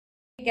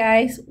Hey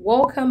guys,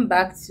 welcome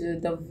back to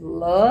the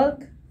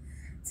vlog.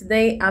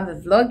 Today I'll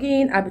be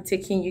vlogging. I'll be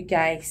taking you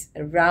guys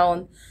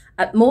around,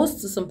 at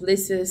most to some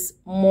places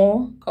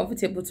more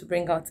comfortable to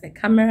bring out a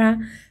camera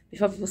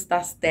before people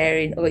start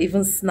staring or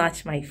even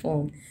snatch my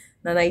phone.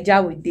 Now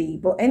Naija with day.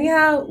 But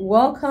anyhow,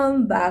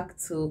 welcome back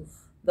to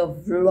the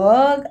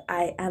vlog.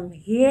 I am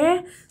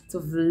here to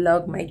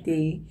vlog my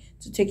day,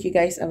 to take you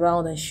guys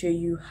around and show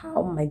you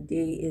how my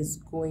day is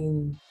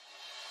going.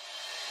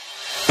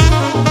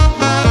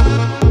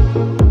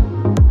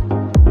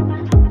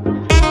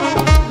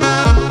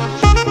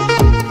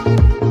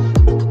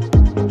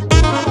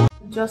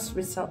 Just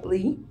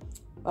recently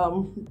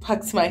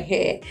packed my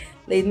hair,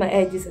 laid my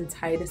edges and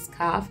tied a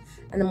scarf,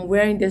 and I'm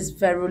wearing this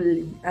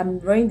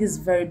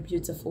very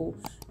beautiful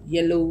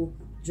yellow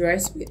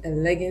dress with a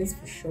leggings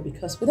for sure,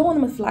 because we don't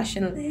want my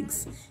flashing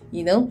legs,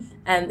 you know,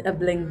 and a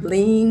bling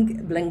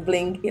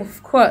bling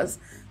of course.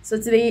 So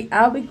today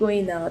I'll be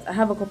going out. I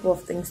have a couple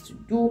of things to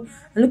do,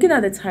 and looking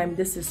at the time,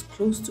 this is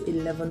close to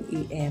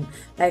 11 a.m.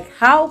 Like,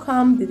 how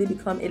come did it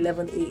become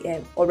 11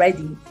 a.m.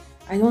 already?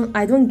 I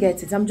don't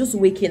get it. I'm just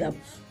waking up,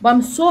 but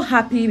I'm so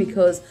happy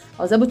because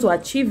I was able to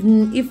achieve,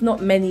 if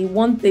not many,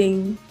 one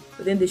thing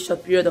within this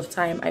short period of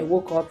time. I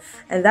woke up,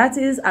 and that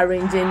is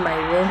arranging my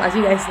room. As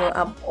you guys know,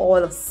 I'm all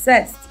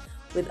obsessed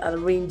with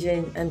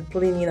arranging and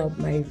cleaning up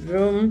my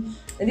room,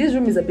 and this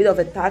room is a bit of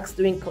a task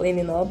doing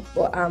cleaning up,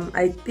 but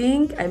I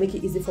think I make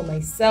it easy for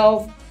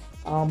myself.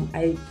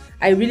 I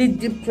really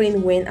deep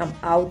clean when I'm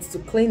out, to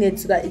clean it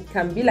so that it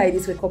can be like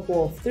this for a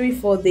couple of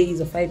 3-4 days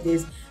or 5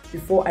 days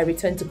before I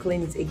return to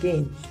clean it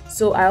again.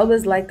 So I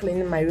always like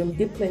cleaning my room,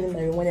 deep cleaning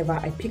my room. Whenever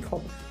I pick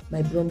up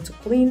my broom to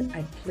clean,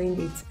 I clean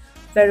it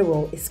very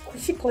well. It's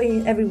squishy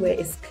clean everywhere.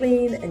 It's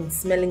clean and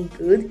smelling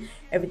good.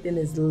 Everything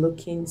is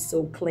looking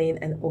so clean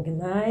and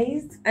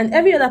organized, and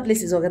every other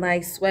place is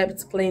organized,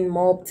 swept, clean,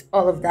 mopped,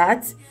 all of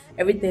that.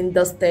 Everything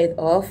dusted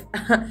off.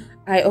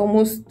 I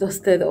almost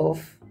dusted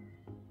off.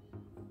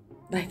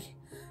 Like,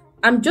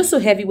 I'm just so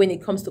heavy when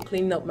it comes to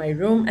cleaning up my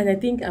room, and I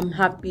think I'm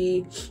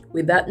happy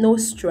with that. No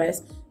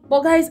stress.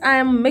 But guys, I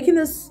am making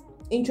this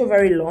intro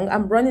very long.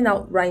 I'm running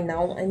out right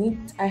now.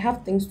 I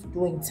have things to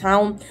do in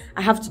town.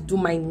 I have to do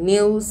my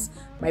nails,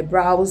 my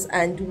brows,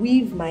 and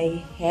weave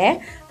my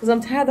hair, because I'm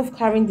tired of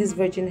carrying this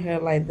virgin hair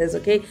like this.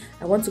 Okay,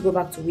 I want to go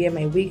back to wear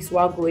my wigs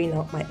while growing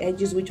out my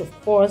edges, which of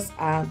course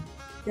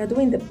they're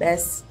doing the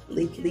best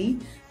lately.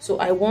 So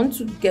I want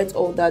to get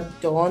all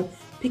that done,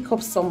 pick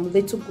up some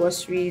little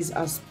groceries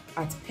at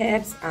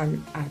Peps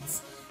and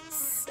at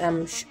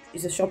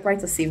is a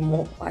ShopRite or Save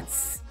More at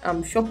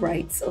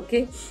ShopRite.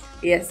 Okay,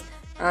 yes.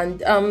 And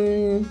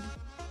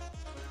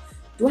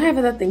do I have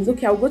other things?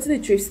 Okay, I'll go to the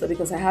thrift store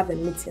because I have a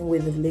meeting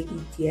with the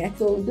lady here.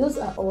 So those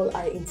are all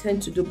I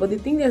intend to do. But the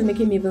thing that's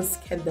making me even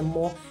scared the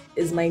more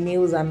is my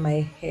nails and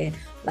my hair.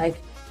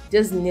 Like,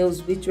 just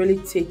nails literally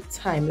take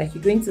time. Like,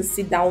 you're going to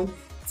sit down,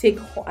 take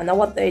an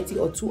hour 30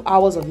 or 2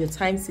 hours of your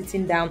time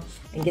sitting down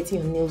and getting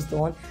your nails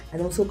done,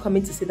 and also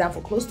coming to sit down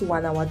for close to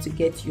 1 hour to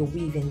get your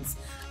weavings,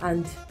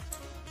 and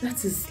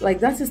that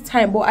is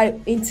time. But I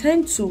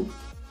intend to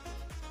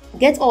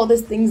get all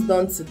these things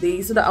done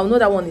today so that I'll know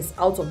that one is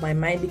out of my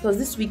mind, because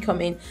this week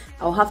coming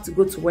I'll have to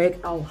go to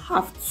work. I'll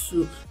have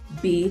to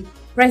be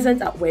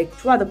present at work.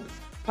 Throughout the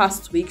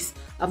past weeks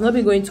I've not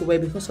been going to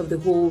work because of the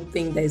whole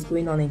thing that is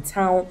going on in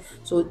town.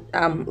 So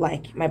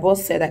like my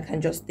boss said, I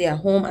can just stay at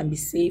home and be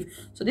safe.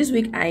 So this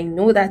week I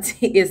know that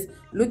he is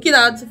looking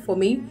out for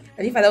me,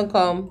 and if I don't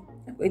come,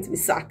 I'm going to be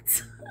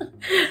sacked.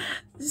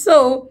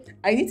 So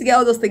I need to get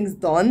all those things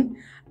done,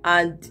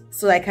 and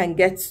so I can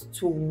get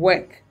to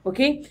work.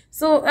 Okay,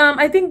 so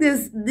I think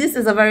this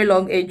is a very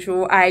long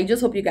intro. I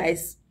just hope you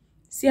guys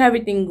see how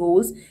everything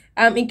goes.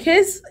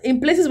 In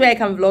places where I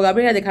can vlog, I'll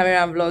bring out the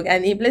camera and vlog,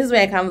 and in places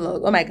where I can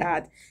vlog, oh my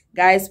god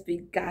guys, we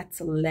got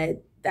to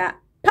let that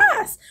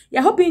pass.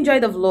 Yeah, I hope you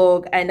enjoyed the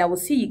vlog, and I will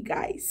see you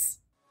guys.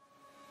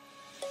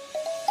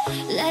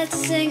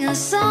 Let's sing a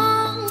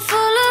song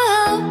full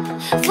of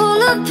hope,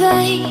 full of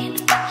pain.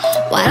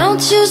 Why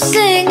don't you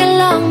sing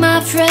along, my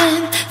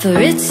friend, for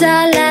it's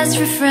our last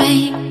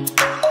refrain.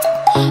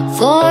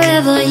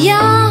 Forever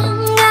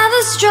young,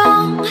 ever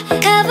strong,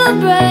 ever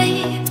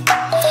brave.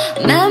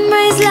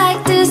 Memories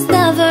like this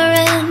never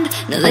end,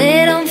 no,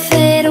 they don't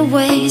fade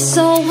away.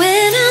 So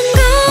when I'm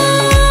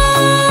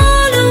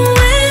gone, and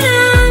when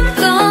I'm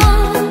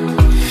gone,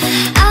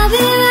 I'll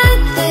be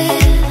right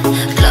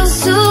there, close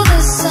to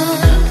the sun.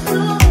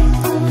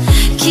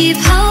 Keep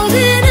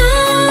holding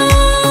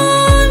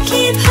on,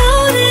 keep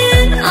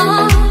holding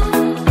on,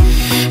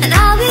 and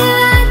I'll be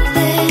right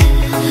there,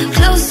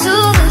 close to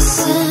the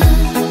sun,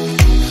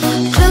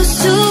 close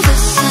to the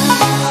sun.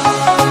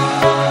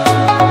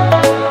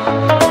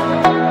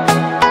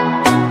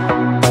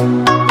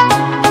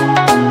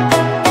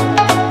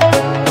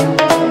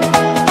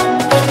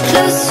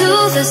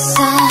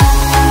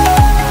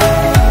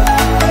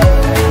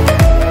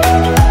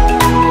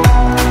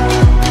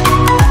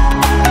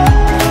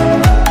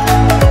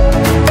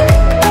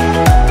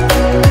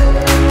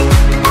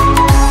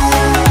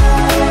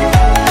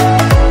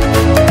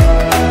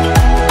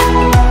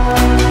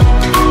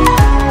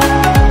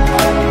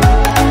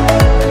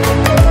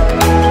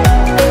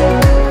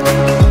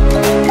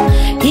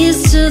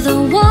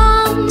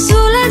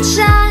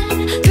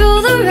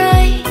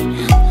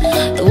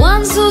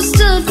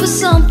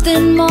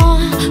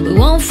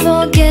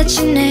 forget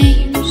your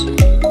names.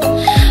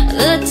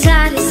 The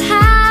tide is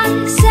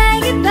high, say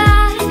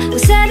goodbye, we'll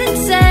set it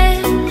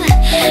sail.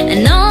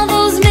 And all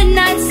those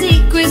midnight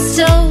secrets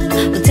told,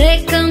 we'll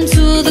take them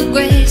to the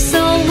grave.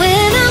 So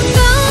when I'm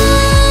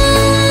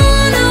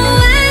gone, oh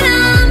when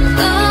I'm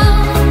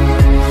gone,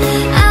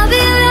 I'll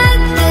be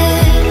right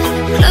there,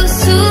 close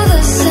to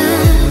the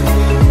sun.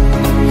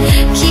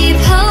 Keep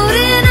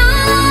holding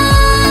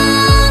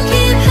on,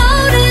 keep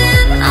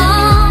holding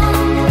on.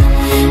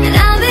 And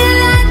I'll be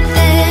right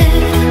there,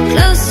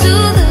 close to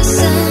the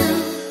sun,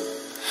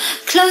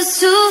 close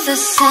to the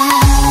sun.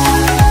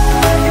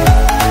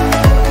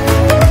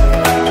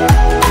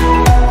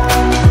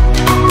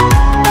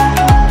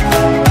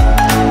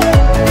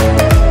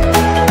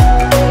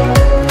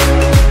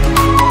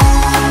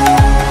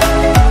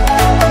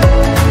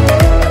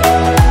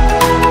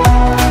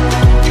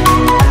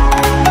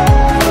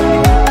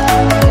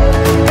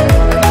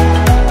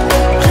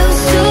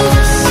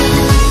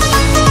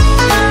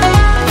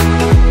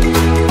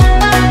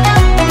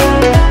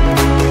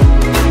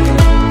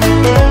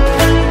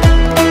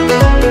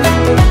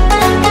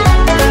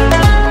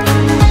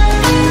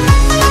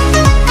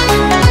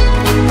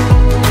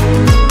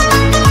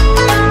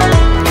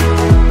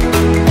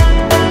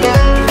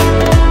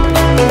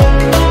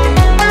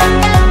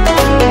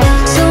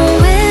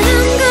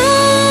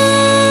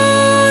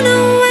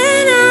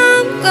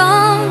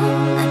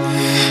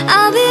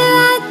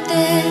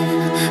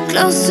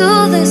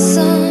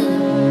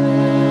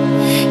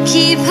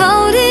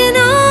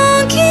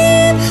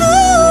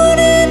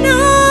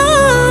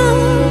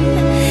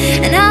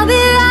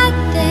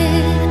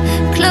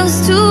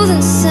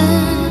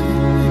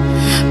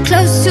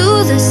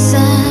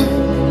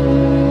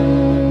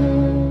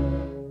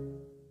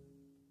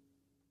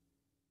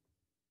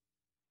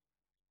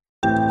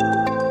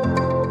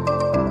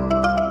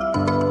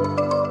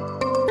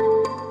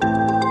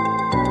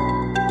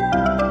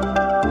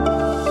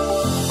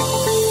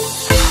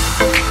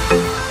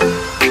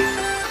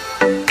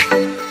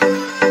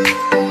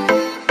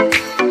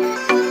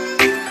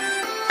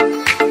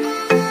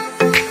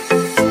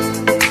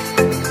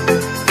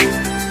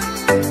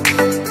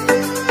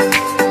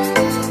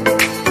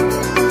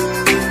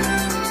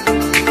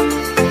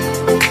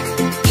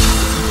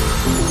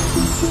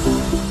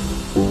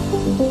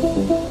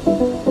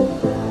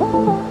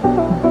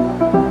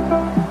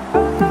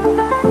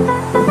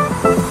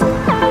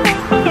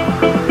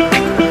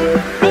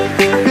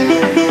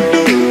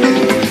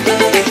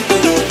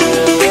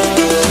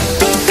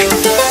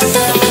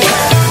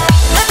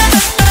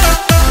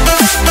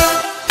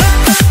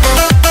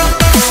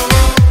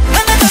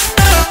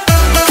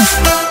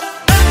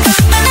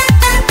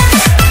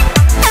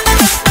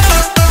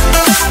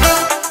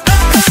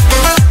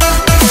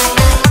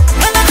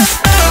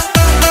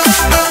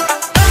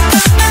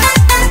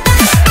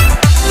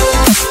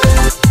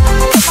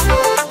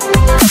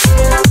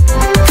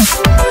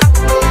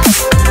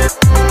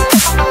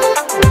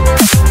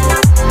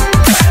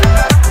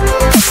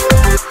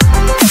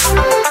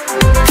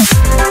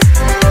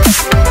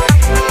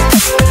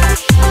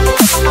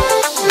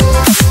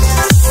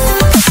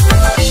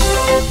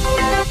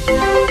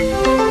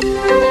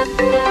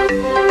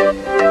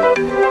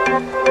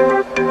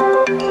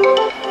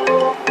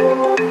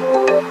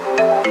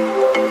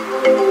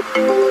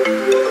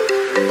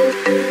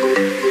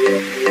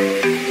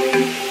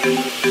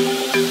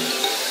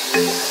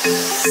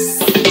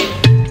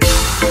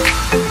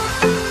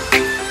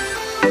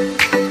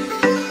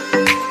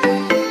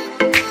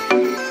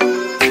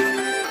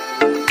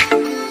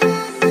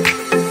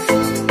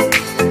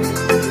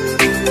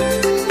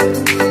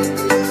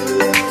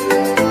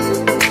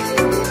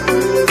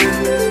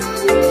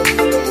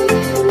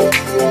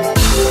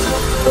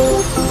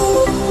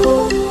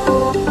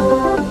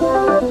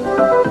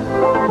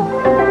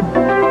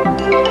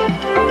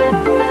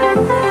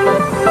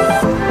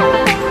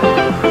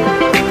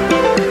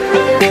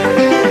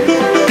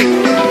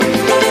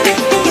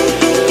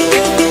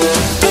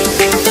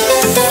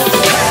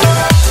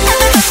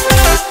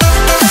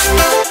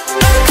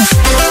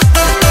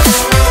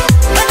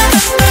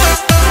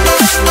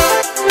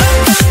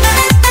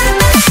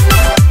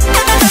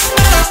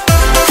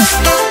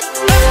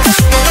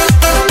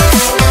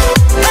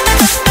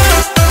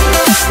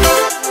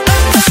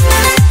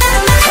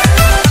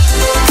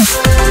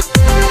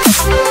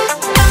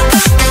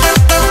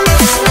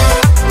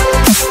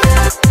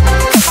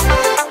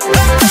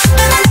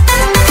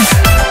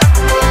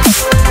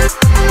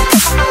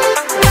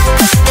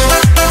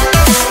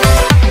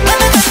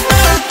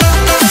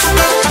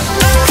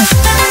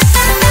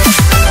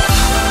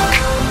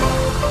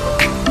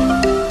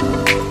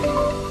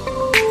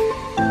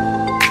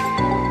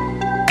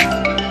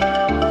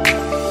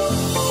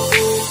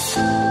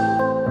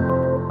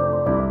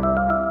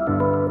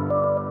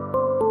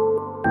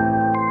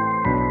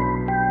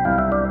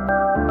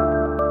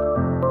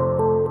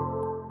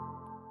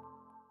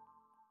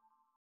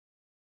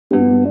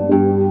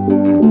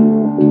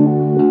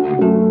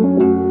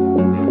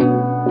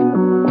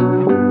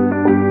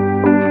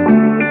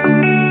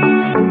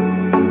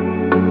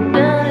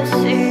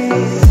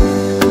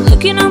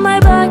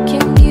 back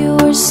and you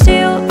were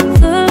still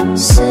the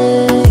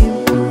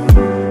same.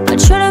 I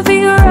try to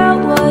figure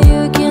out why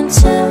you can't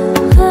tell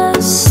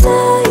the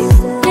same.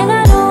 And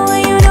I know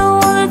when you know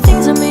all the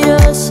things that made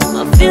us,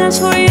 my feelings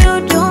for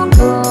you don't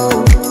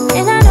go.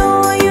 And I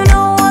know when you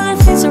know all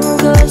the things that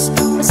broke us,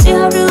 I still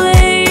have to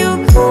let you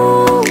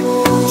go.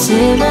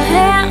 Take my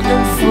hand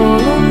and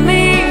follow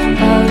me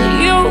out of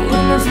you in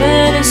my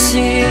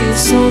fantasy.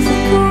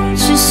 Something cool,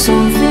 just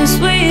something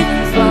sweet.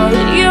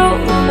 Follow you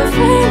in my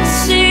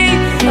fantasy.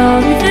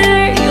 I'll be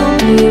there, you'll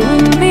be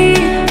with me.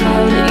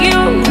 Out of you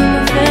in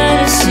my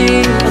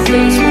fantasy. A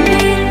place for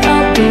me, a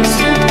place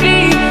to be.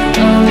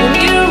 Out of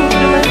you in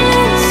my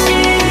fantasy.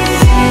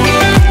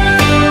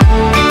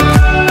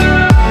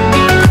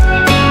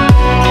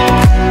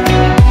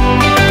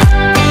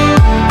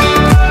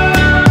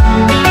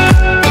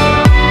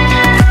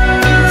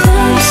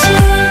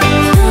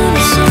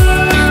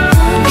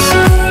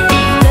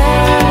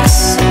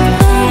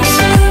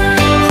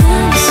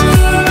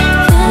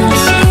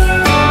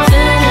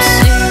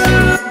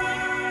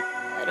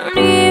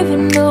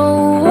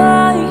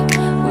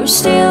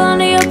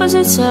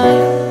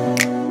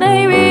 Side.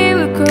 Maybe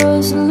we're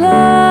crossing the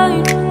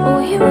line. Oh,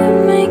 you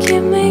were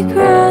making me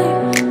cry.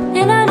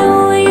 And I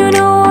know when you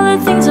know all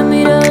the things that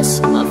made us,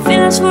 my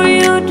feelings for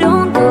you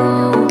don't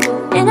go.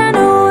 And I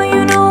know when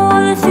you know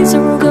all the things that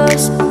broke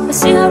us, I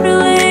still have to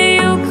let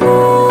you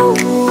go.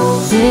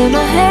 Take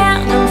my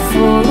hand and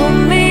follow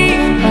me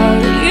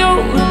out of you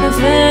in my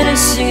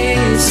fantasy.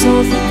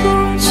 Something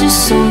cool,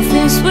 just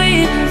something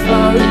sweet.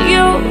 Follow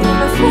you in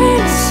my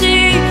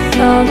fantasy.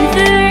 I'll be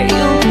there,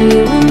 you'll be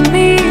with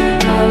me.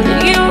 Out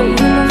of you in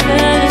my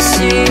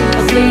fantasy. A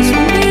place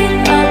for me,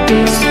 a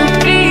place to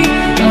be.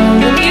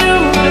 Out of you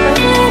in my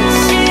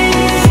fantasy.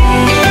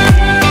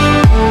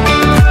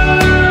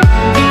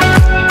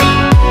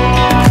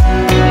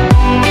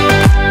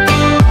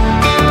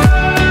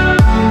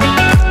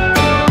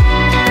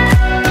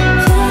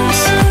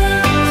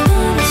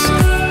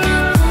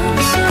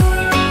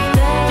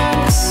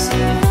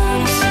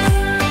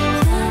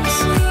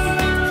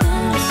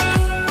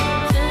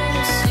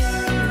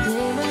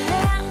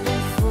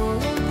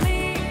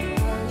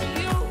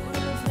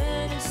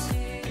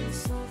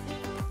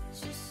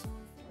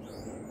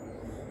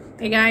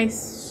 Hey guys,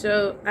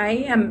 so I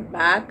am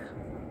back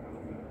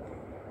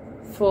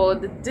for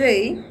the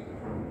day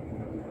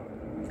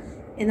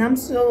and I'm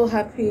so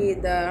happy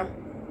that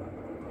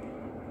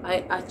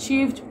I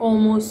achieved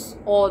almost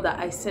all that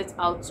I set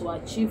out to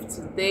achieve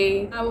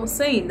today. I was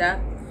saying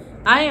that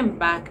I am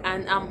back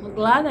and I'm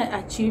glad I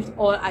achieved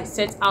all I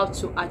set out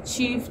to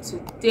achieve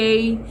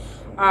today.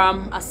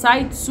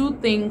 Aside two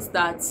things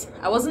that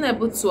I wasn't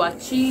able to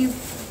achieve,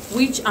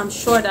 which I'm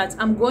sure that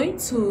I'm going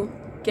to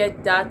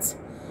get that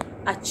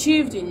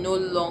achieved in no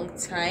long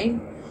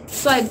time.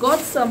 So I got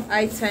some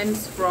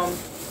items from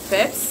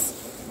Peps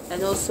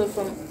and also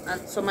from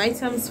some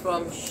items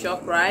from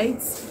Shoprite.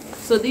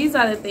 So these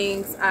are the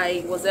things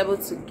I was able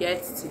to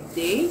get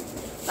today.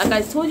 Like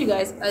I told you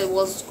guys, I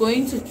was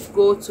going to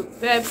go to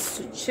Peps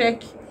to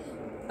check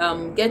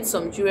get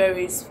some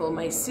jewelries for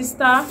my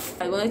sister.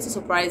 I wanted to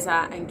surprise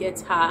her and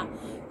get her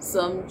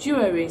some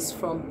jewelries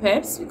from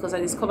Peps because I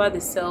discovered they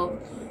sell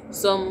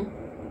some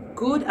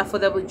good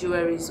affordable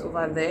jewelries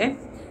over there.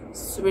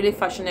 It's really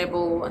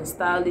fashionable and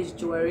stylish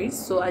jewelries.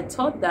 So I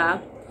thought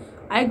that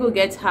I go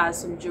get her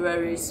some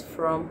jewelries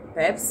from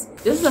Peps.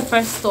 This is the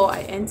first store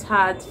I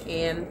entered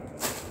in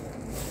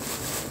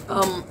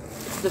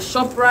the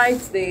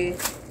Shoprite, the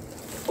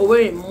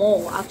Owerri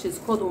Mall. Actually, it's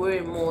called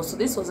Owerri Mall. So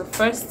this was the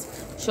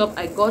first shop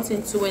I got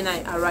into when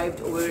I arrived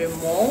at Owerri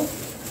Mall.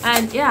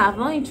 And yeah, I've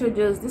not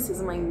introduced, this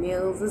is my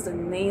nails. This is the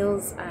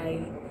nails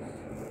I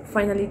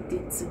finally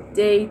did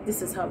today.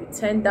 This is how it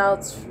turned out.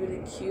 It's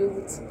really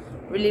cute,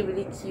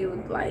 really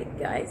cute. Like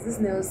guys, these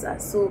nails are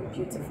so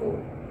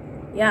beautiful.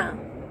 Yeah,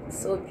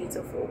 so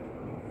beautiful.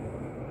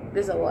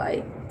 These are what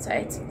I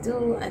try to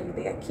do and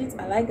they are cute.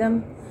 I like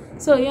them.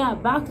 So yeah,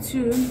 back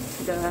to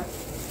the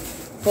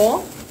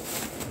haul.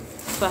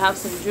 So I have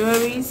some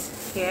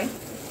jewelries here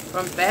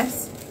from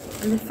Peps,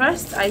 and the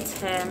first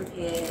item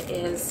here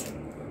is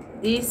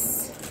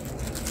this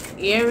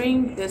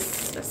earring,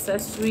 this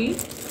accessory.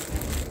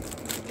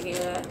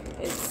 Yeah,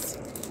 it's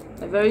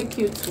a very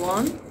cute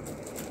one.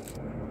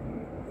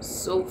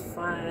 So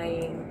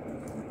fine,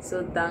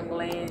 so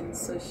dangling,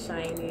 so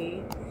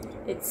shiny.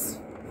 It's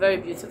very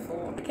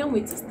beautiful. I can't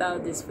wait to style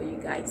this for you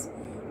guys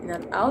in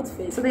an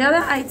outfit. So the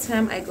other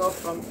item I got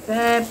from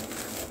Pep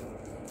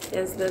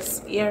is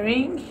this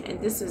earring,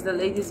 and this is the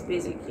ladies'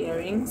 basic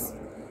earrings.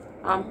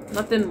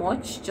 Nothing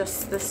much,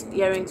 just this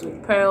earrings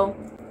with pearl.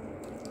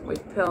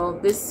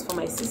 This is for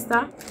my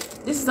sister.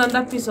 This is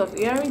another piece of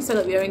earrings, set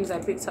of earrings I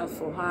picked up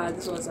for her.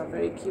 These ones are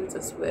very cute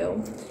as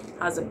well.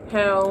 Has a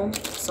pearl,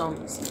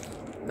 some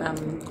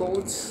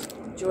gold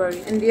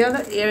jewelry, and the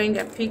other earring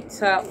I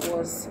picked up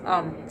was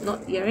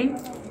not earring.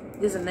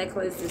 This is a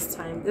necklace this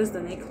time. This is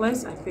the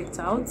necklace I picked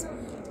out.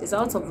 It's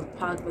out of the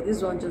pack, but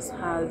this one just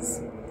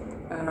has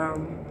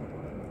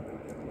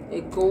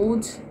a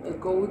gold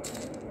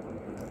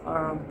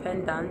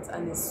pendant,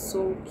 and it's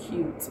so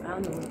cute. I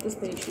don't know, this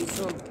thing she's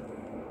so,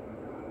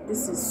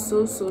 this is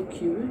so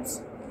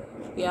cute.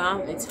 Yeah,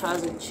 it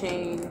has a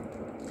chain.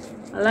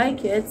 I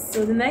like it.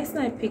 So the next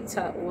thing I picked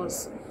up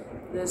was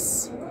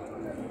this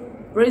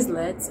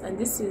bracelet, and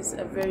this is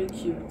a very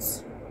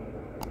cute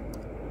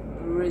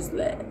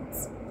bracelet.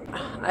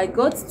 I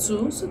got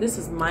two, so this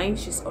is mine.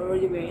 She's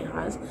already wearing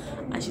hers,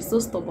 and she's so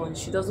stubborn,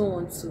 she doesn't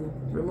want to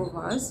remove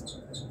hers,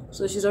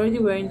 so she's already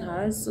wearing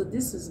hers. So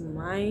this is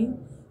my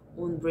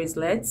own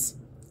bracelet.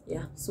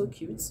 Yeah, so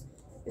cute.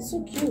 It's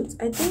so cute.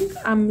 I think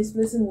I'm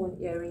misplacing one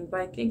earring,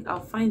 but I think I'll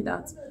find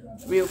that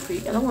real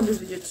quick. I don't want this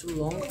video too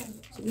long.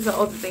 So these are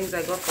all the things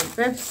I got from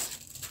Peps.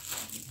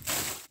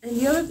 And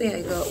the other thing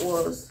I got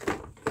was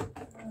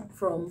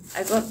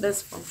I got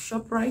this from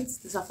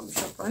ShopRite. These are from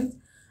ShopRite.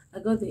 I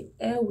got the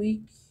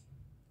Airwick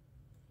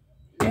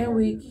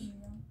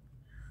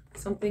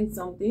something.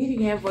 If you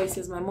can hear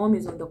voices, my mom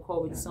is on the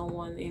call with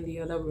someone in the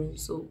other room,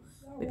 so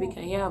maybe you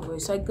can hear her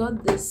voice. So I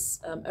got this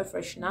air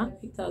freshener.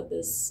 Picked out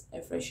this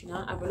air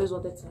freshener. I've always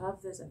wanted to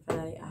have this, and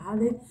finally I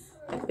had it.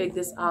 I picked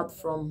this out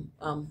from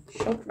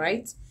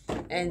ShopRite.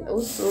 And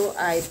also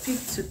I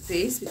picked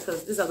toothpaste,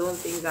 because these are the only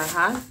things I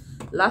had.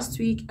 Last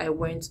week I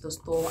went to the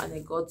store and I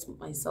got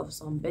myself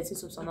some bathing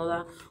soaps and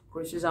other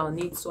groceries I'll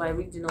need, so I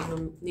really did not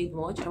need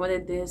much. I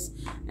wanted this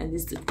and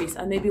this toothpaste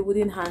and maybe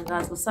wooden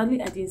hangers, but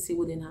sadly I didn't see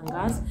wooden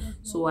hangers,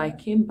 so I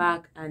came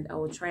back and I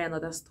will try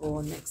another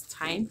store next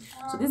time.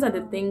 So these are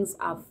the things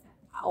I've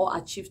all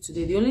achieved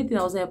today. The only thing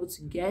I was not able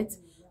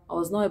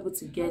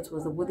to get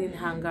was the wooden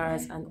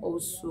hangers and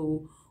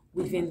also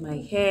weaving my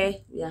hair.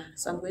 Yeah,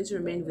 so I'm going to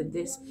remain with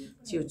this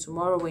till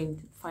tomorrow,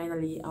 when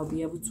finally I'll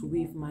be able to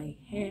weave my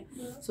hair.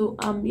 So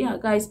yeah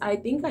guys, I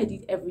think I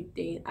did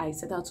everything I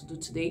set out to do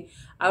today.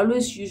 I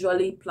always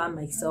usually plan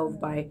myself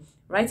by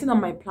writing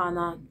on my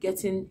planner,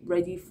 getting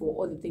ready for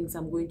all the things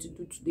I'm going to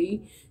do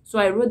today. So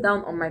I wrote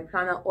down on my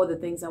planner all the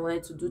things I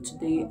wanted to do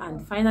today,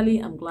 and finally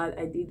I'm glad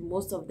I did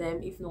most of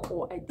them, if not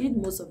all. I did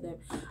most of them,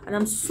 and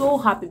I'm so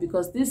happy,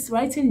 because this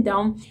writing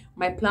down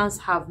my plans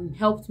have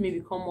helped me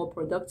become more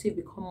productive,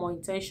 become more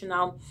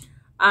intentional,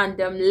 and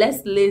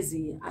less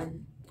lazy.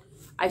 And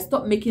I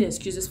stopped making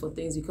excuses for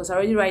things, because I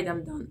already write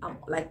them down. I'm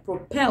like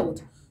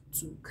propelled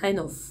to kind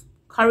of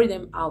carry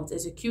them out,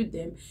 execute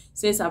them,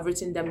 since I've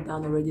written them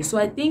down already. So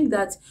I think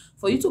that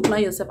for you to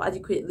plan yourself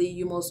adequately,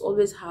 you must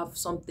always have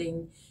something.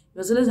 You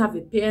must always have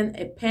a pen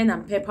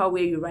and paper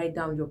where you write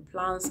down your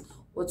plans,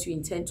 what you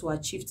intend to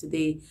achieve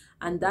today,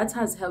 and that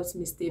has helped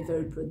me stay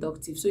very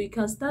productive. So you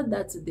can start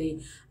that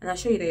today, and I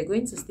assure you that you're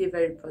going to stay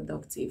very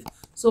productive.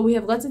 So we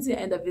have gotten to the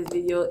end of this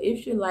video.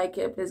 If you like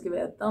it, please give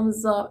it a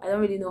thumbs up. I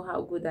don't really know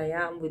how good I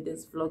am with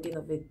this vlogging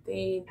of a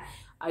thing.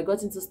 I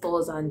got into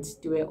stores and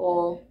they were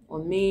all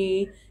on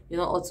me. You're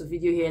not ought to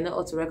video here, not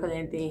ought to record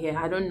anything here.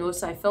 I don't know.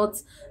 So I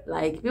felt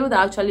like people that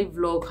actually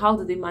vlog, how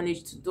do they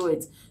manage to do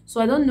it? So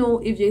I don't know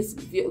if this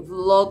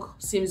vlog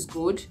seems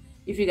good.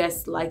 If you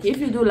guys like it, if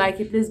you do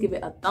like it, please give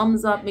it a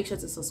thumbs up. Make sure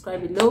to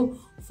subscribe below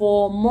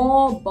for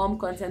more bomb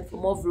content, for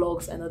more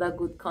vlogs and other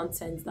good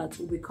content that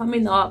will be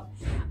coming up.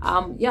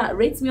 Yeah,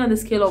 rate me on the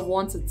scale of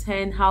 1 to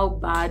 10 how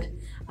bad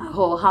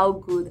or how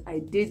good I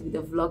did with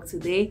the vlog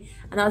today,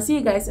 and I'll see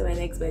you guys in my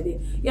next video.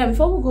 Yeah,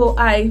 before we go,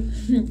 I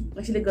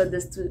actually got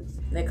this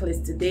necklace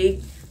today.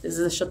 This is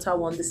a shorter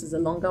one, this is a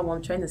longer one.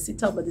 I'm trying to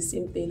sit up, but the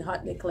same thing,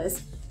 heart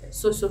necklace.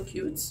 So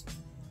cute.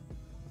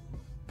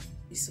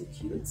 It's so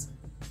cute.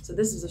 So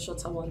this is a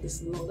shorter one,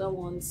 this is a longer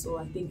one, so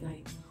I think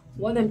I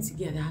wore them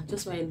together.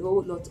 Just my low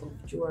lot of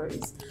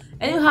jewelries.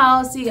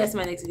 Anyhow, see you guys in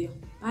my next video.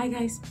 Bye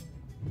guys.